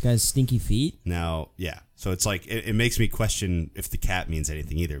 This guy's stinky feet. Now, yeah. So it's like it makes me question if the cat means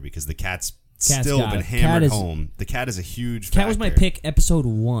anything either, because the cat's still been hammered home. The cat is a huge factor. Cat was my pick, episode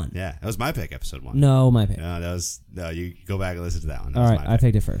 1. Yeah, that was my pick, episode 1. No, my pick. You go back and listen to that one. All right, I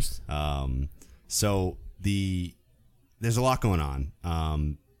picked it first. So there's a lot going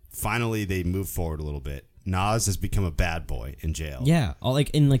on. Finally, they move forward a little bit. Nas has become a bad boy in jail. Yeah,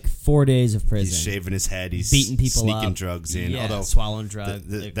 in 4 days of prison. He's shaving his head. He's beating people sneaking up. drugs in. Yeah, although swallowing drugs.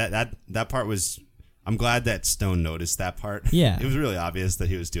 That part was. I'm glad that Stone noticed that part. Yeah, it was really obvious that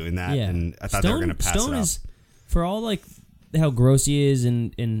he was doing that, and I thought Stone, they were going to pass Stone it off. Is, for all how gross he is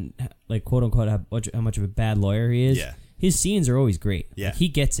and quote unquote how much of a bad lawyer he is. Yeah. His scenes are always great. Yeah, he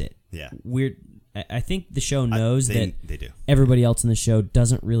gets it. Yeah, weird. I think the show knows that they do. Everybody else in the show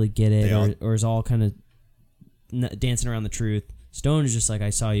doesn't really get it, or is all kind of dancing around the truth. Stone is just like,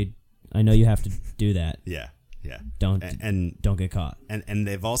 I saw you. I know you have to do that. Yeah. Don't get caught. And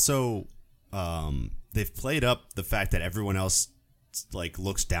they've also they've played up the fact that everyone else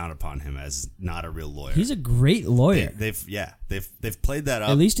looks down upon him as not a real lawyer. He's a great lawyer. They've played that up,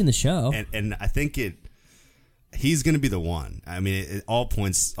 at least in the show. And I think he's going to be the one. I mean, all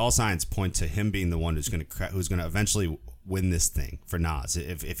signs point to him being the one who's going to eventually win this thing for Nas.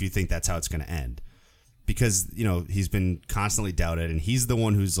 If you think that's how it's going to end. Because, he's been constantly doubted, and he's the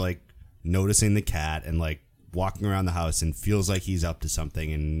one who's noticing the cat and walking around the house and feels like he's up to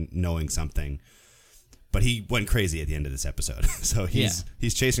something and knowing something. But he went crazy at the end of this episode. So he's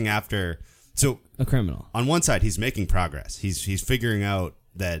chasing after a criminal. On one side, he's making progress. He's figuring out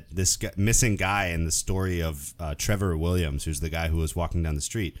that this missing guy in the story of Trevor Williams, who's the guy who was walking down the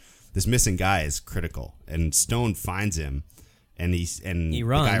street, this missing guy is critical. And Stone finds him. And he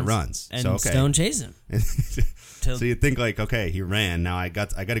runs. The guy runs. And Stone chases him. So you think okay, he ran. Now I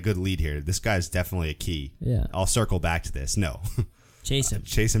got a good lead here. This guy's definitely a key. Yeah. I'll circle back to this. No. Chase him.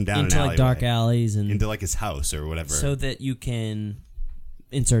 Chase him down into an alleyway, dark alleys and into his house or whatever. So that you can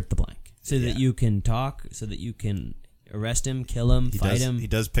insert the blank. So that you can talk. So that you can arrest him, kill him, fight him. He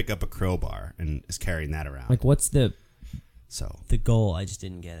does pick up a crowbar and is carrying that around. What's the goal? I just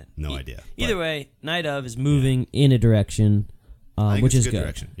didn't get it. No idea. Either way, Night of is moving in a direction. Which is good.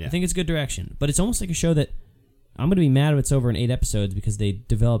 Direction. Yeah. I think it's a good direction. But it's almost like a show that I'm going to be mad if it's over in 8 episodes because they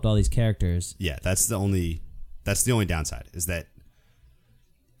developed all these characters. Yeah, that's the only downside is that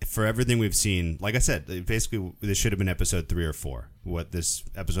for everything we've seen, like I said, basically this should have been episode 3 or 4. What this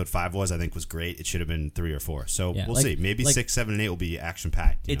episode 5 was, I think, was great. It should have been 3 or 4. So we'll see. Maybe 6, 7, and 8 will be action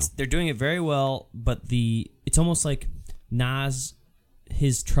packed. They're doing it very well, but it's almost like Nas,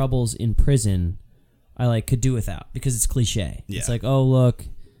 his troubles in prison, I could do without because it's cliche. Yeah. It's oh look,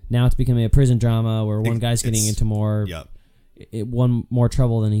 now it's becoming a prison drama where one guy's getting into more one more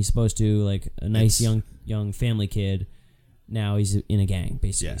trouble than he's supposed to, like a nice young family kid. Now he's in a gang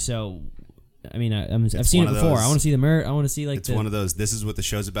basically. Yeah. So I mean, I've seen it before. I want to see the murder. I want to see it's one of those. This is what the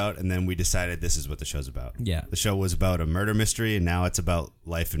show's about, and then we decided this is what the show's about. Yeah, the show was about a murder mystery, and now it's about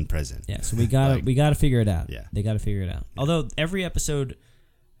life in prison. Yeah, so we got to figure it out. Yeah, they got to figure it out. Yeah. Although every episode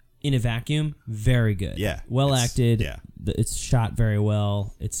in a vacuum, very good. Yeah. Well It's- acted. yeah. It's shot very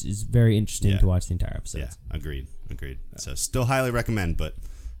well. It's very interesting Yeah. to watch the entire episode. Yeah, agreed. So still highly recommend, but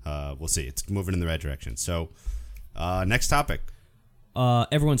we'll see. It's moving in the right direction. So next topic.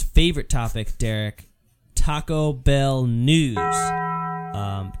 Everyone's favorite topic, Derek, Taco Bell news.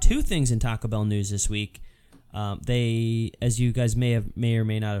 Two things in Taco Bell news this week. They, as you guys may or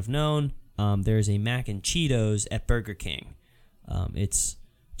may not have known, there's a mac and Cheetos at Burger King. It's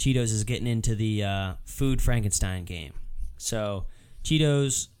Cheetos is getting into the food Frankenstein game. So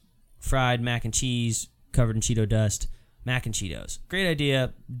Cheetos, fried mac and cheese covered in Cheeto dust, mac and Cheetos. Great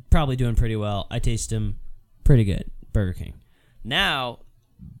idea. Probably doing pretty well. I taste them pretty good. Burger King. Now,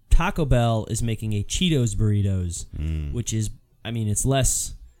 Taco Bell is making a Cheetos burritos, which is, I mean, it's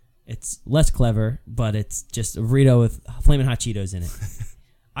less clever, but it's just a burrito with flaming hot Cheetos in it.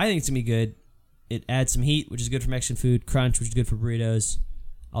 I think it's gonna be good. It adds some heat, which is good for Mexican food. Crunch, which is good for burritos.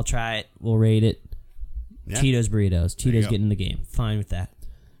 I'll try it. We'll rate it. Yeah. Cheetos burritos. There you Cheetos go. getting in the game. Fine with that.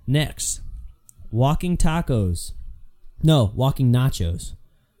 Next, walking tacos. No, walking nachos.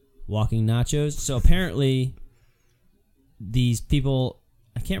 Walking nachos. So apparently, these people,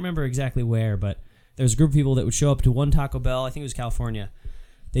 I can't remember exactly where, but there's a group of people that would show up to one Taco Bell. I think it was California.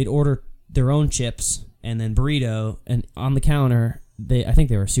 They'd order their own chips and then burrito, and on the counter, I think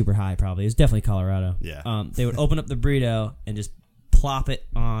they were super high. Probably it was definitely Colorado. Yeah. They would open up the burrito and just plop it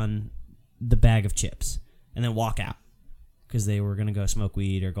on the bag of chips, and then walk out because they were gonna go smoke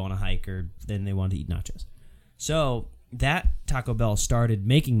weed or go on a hike, or then they wanted to eat nachos. So that Taco Bell started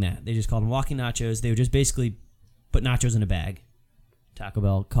making that. They just called them walking nachos. They would just basically put nachos in a bag. Taco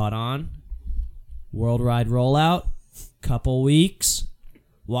Bell caught on. Worldwide rollout. Couple weeks.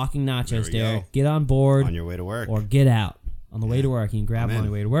 Walking nachos, There we Derek. go. Get on board On your way to work. or get out. On the way to work. You can grab I'm them on in.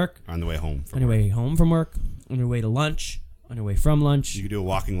 your way to work, On the way home. on your way home from work, on your way to lunch, on your way from lunch. You could do a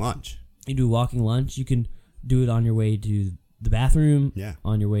walking lunch. You do walking lunch. You can do it on your way to the bathroom, Yeah.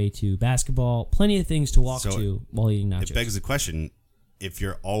 on your way to basketball. Plenty of things to walk So to while eating nachos. It begs the question, if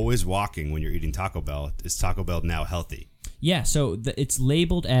you're always walking when you're eating Taco Bell, is Taco Bell now healthy? Yeah, so it's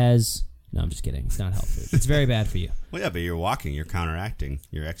labeled as... No, I'm just kidding. It's not health food. It's very bad for you. Well, yeah, but you're walking, you're counteracting,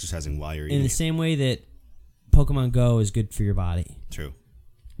 you're exercising while you're In eating. the same way that Pokemon Go is good for your body. True.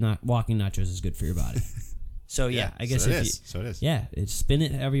 Not walking nachos is good for your body. So yeah, I guess so if it you... is. So it is. Yeah, it's spin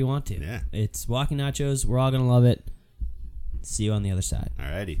it however you want to. Yeah. It's walking nachos. We're all going to love it. See you on the other side.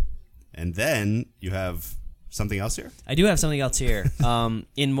 Alrighty. And then you have something else here? I do have something else here.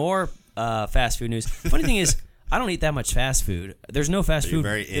 In more fast food news. Funny thing is, I don't eat that much fast food. There's no fast You're food.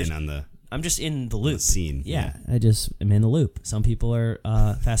 very There's- in on the I'm just in the loop. scene. Yeah, I just am in the loop. Some people are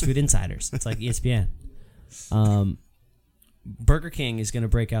fast food insiders. It's like ESPN. Burger King is going to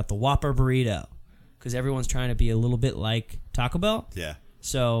break out the Whopper burrito because everyone's trying to be a little bit like Taco Bell. Yeah.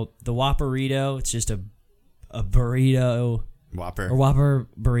 So the Whopper burrito, it's just a burrito Whopper. or Whopper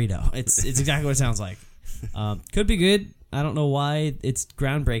burrito. It's exactly what it sounds like. Could be good. I don't know why it's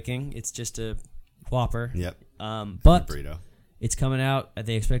groundbreaking. It's just a Whopper. Yep. But Burrito. it's coming out.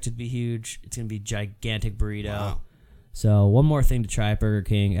 They expect it to be huge. It's going to be gigantic burrito. Wow. So one more thing to try at Burger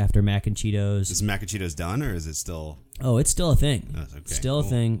King after mac and Cheetos. Is Mac and Cheetos done, or is it still... Oh, it's still a thing. Oh, okay, Still a cool.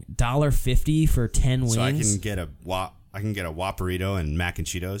 thing. $1.50 for 10 wings. So I can get a Whopperito and Mac and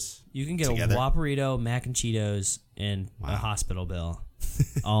Cheetos? You can get Together? a Whopperito, mac and Cheetos, and a hospital bill,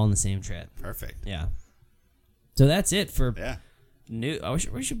 all in the same trip. Perfect. Yeah. So that's it for Yeah. New. I wish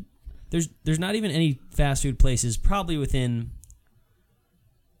we should. There's not even any fast food places probably within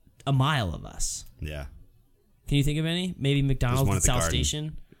a mile of us. Yeah. Can you think of any? Maybe McDonald's one at at the South Garden.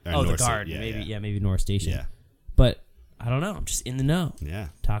 Station. Or Oh, the North Sta- Garden. yeah, maybe. yeah. maybe North Station. Yeah. But I don't know. I'm just in the know. Yeah.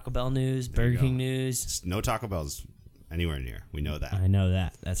 Taco Bell news, There you Burger go. King news. It's no Taco Bell's anywhere near. We know that. I know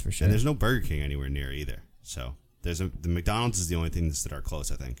that. That's for sure. And there's no Burger King anywhere near either. So the McDonald's is the only things that are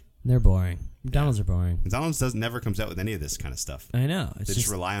close, I think. They're boring. McDonald's are boring. McDonald's never comes out with any of this kind of stuff. I know. It's They just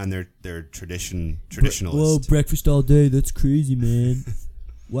just rely on their Whoa, traditionalist. breakfast all day. That's crazy, man.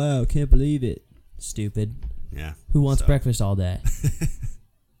 Wow, can't believe it. Stupid. Yeah. Who wants So, breakfast all day?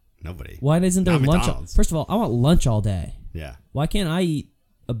 Nobody. Why isn't there Not lunch? McDonald's. First of all, I want lunch all day. Yeah. Why can't I eat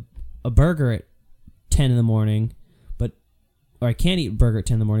a burger at 10 in the morning, or I can't eat a burger at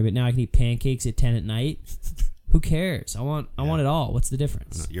 10 in the morning, but now I can eat pancakes at 10 at night? Who cares? I want it all. What's the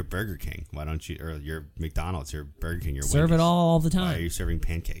difference? You're Burger King. Why don't you? Or you're McDonald's. You're Burger King. You're Serve Wendy's. it all the Why are time. you serving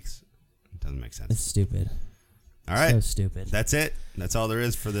pancakes? It doesn't make It's sense. stupid. All right. So stupid. That's it. That's all there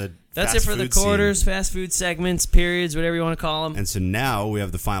is for the. That's fast it for the food scene. quarters, fast food segments, periods, whatever you want to call them. And so now we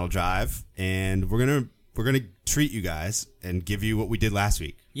have the final drive, and we're gonna treat you guys and give you what we did last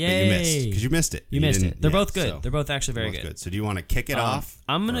week. Yay! That you missed because you missed it. You missed it. They're both good. So They're both actually very both good. So do you want to kick it off?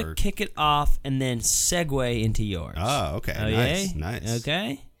 I'm gonna kick it off and then segue into yours. Oh, okay. Oh, nice. yay? Nice.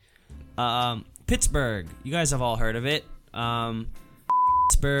 Okay. Pittsburgh. You guys have all heard of it.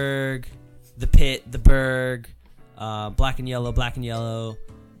 Pittsburgh, the Pit, the Berg, black and yellow,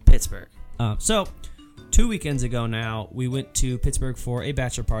 Pittsburgh. So 2 weekends ago now, we went to Pittsburgh for a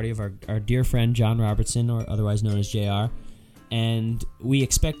bachelor party of our dear friend John Robertson, or otherwise known as JR. And we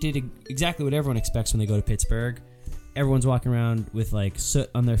expected exactly what everyone expects when they go to Pittsburgh. Everyone's walking around with like soot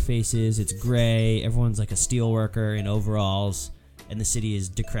on their faces. It's gray. Everyone's like a steel worker in overalls. And the city is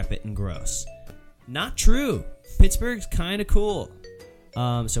decrepit and gross. Not true. Pittsburgh's kind of cool.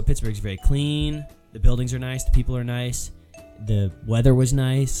 So Pittsburgh's very clean. The buildings are nice. The people are nice. The weather was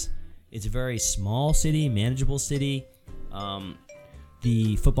nice. It's a very small city, manageable city.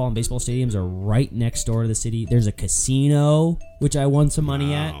 The football and baseball stadiums are right next door to the city. There's a casino, which I won some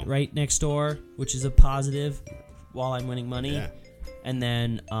money at, right next door, which is a positive while I'm winning money. Yeah. And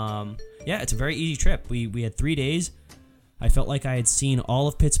then, it's a very easy trip. We had 3 days. I felt like I had seen all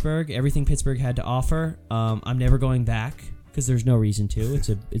of Pittsburgh, everything Pittsburgh had to offer. I'm never going back because there's no reason to.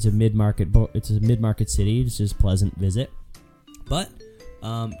 It's a mid-market city. It's just a pleasant visit. But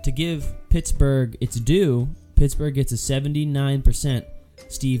to give Pittsburgh its due, Pittsburgh gets a 79%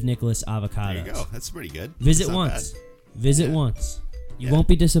 Steve Nicholas avocados. There you go. That's pretty good. Visit That's not once. bad. Visit once. You won't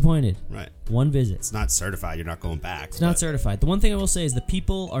be disappointed. Right. One visit. It's not certified. You're not going back. It's not certified. The one thing I will say is the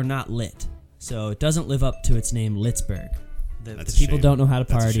people are not lit. So it doesn't live up to its name, Litzburg. The That's a people shame. don't know how to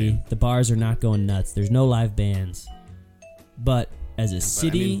That's a party. shame. The bars are not going nuts. There's no live bands. But as a But,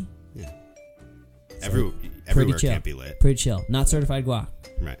 city, Everywhere chill. can't be lit. pretty chill. Not certified guac.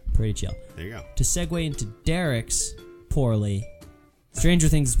 Right. Pretty chill. There you go. To segue into Derek's poorly, Stranger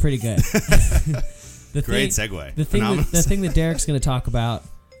Things is pretty good. Great segue. The thing that Derek's going to talk about,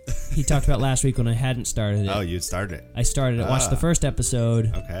 he talked about last week when I hadn't started it. Oh, you started it. I started it. Watched the first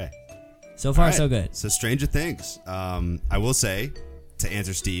episode. Okay. So far, All right. so good. So Stranger Things. I will say, to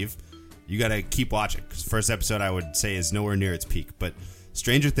answer Steve, you got to keep watching because the first episode I would say is nowhere near its peak. But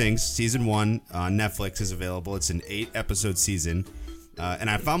Stranger Things season 1 on Netflix is available. It's an 8-episode season, and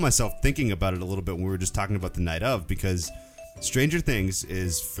I found myself thinking about it a little bit when we were just talking about the night of, because Stranger Things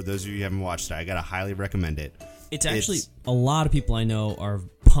is, for those of you who haven't watched it, I gotta highly recommend it. It's actually a lot of people I know are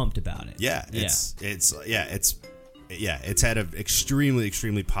pumped about it. Yeah, it's had an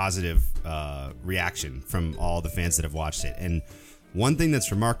extremely positive reaction from all the fans that have watched it. And one thing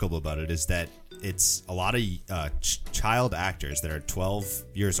that's remarkable about it is that it's a lot of child actors that are 12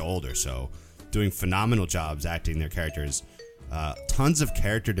 years old or so doing phenomenal jobs acting their characters. Tons of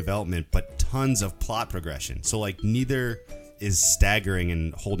character development, but tons of plot progression. So like neither is staggering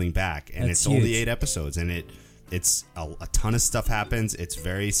and holding back. And That's it's only huge. 8 episodes, and it's a ton of stuff happens. It's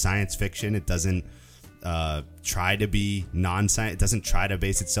very science fiction. It doesn't try to be non-science. It doesn't try to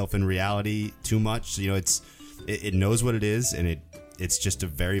base itself in reality too much. You know, it knows what it is, and it's just a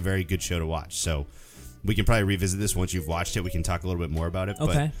very, very good show to watch. So we can probably revisit this once you've watched it. We can talk a little bit more about it.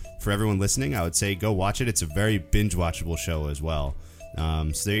 Okay. But for everyone listening, I would say go watch it. It's a very binge-watchable show as well.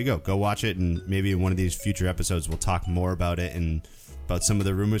 So there you go. Go watch it, and maybe in one of these future episodes we'll talk more about it and about some of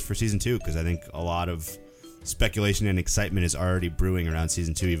the rumors for season 2, because I think a lot of speculation and excitement is already brewing around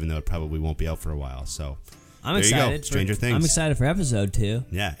season 2, even though it probably won't be out for a while. So I'm there excited. you go. Stranger Things. I'm excited for episode 2.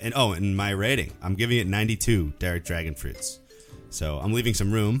 Yeah, and my rating, I'm giving it 92 Derek Dragon Fruits. So I'm leaving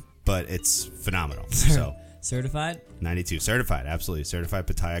some room, but it's phenomenal. So Certified? 92, certified, absolutely, certified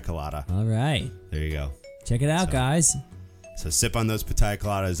Pitaya Colada. All right. There you go. Check it out, guys. So sip on those Pitaya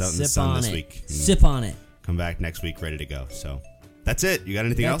Coladas out in the Sip sun on this it. week. And Sip on it. Come back next week ready to go. So that's it. You got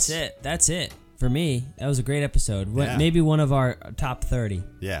anything else? That's it. For me, that was a great episode. Yeah. Maybe one of our top 30.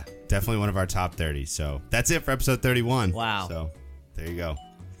 Yeah, definitely one of our top 30. So that's it for episode 31. Wow. So there you go.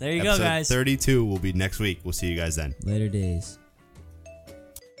 There you Episode go, guys. 32 will be next week. We'll see you guys then. Later days.